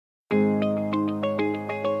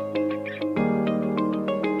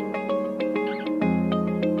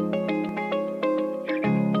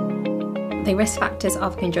The risk factors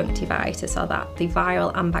of conjunctivitis are that the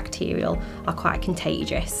viral and bacterial are quite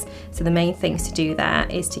contagious. So the main things to do there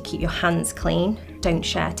is to keep your hands clean, don't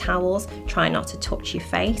share towels, try not to touch your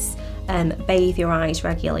face, bathe your eyes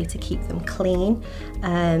regularly to keep them clean.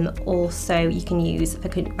 Also, you can use for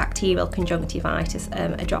bacterial conjunctivitis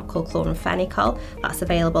a drop called chloramphenicol. That's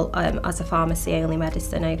available as a pharmacy-only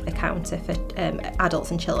medicine over the counter for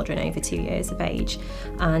adults and children over 2 years of age,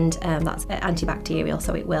 and that's antibacterial,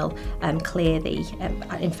 so it will clear the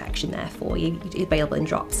infection there for you. It's available in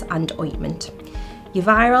drops and ointment. Your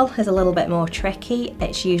viral is a little bit more tricky.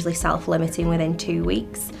 It's usually self-limiting within 2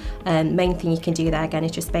 weeks. Main thing you can do there again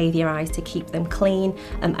is just bathe your eyes to keep them clean,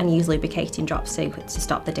 and use lubricating drops to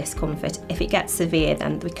stop the discomfort. If it gets severe,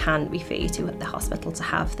 then we can refer you to the hospital to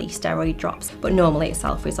have the steroid drops, but normally it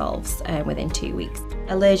self-resolves within 2 weeks.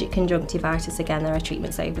 Allergic conjunctivitis, again, there are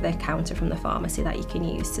treatments over the counter from the pharmacy that you can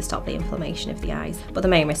use to stop the inflammation of the eyes. But the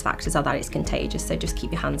main risk factors are that it's contagious, so just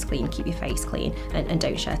keep your hands clean, keep your face clean, and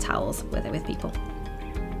don't share towels with people.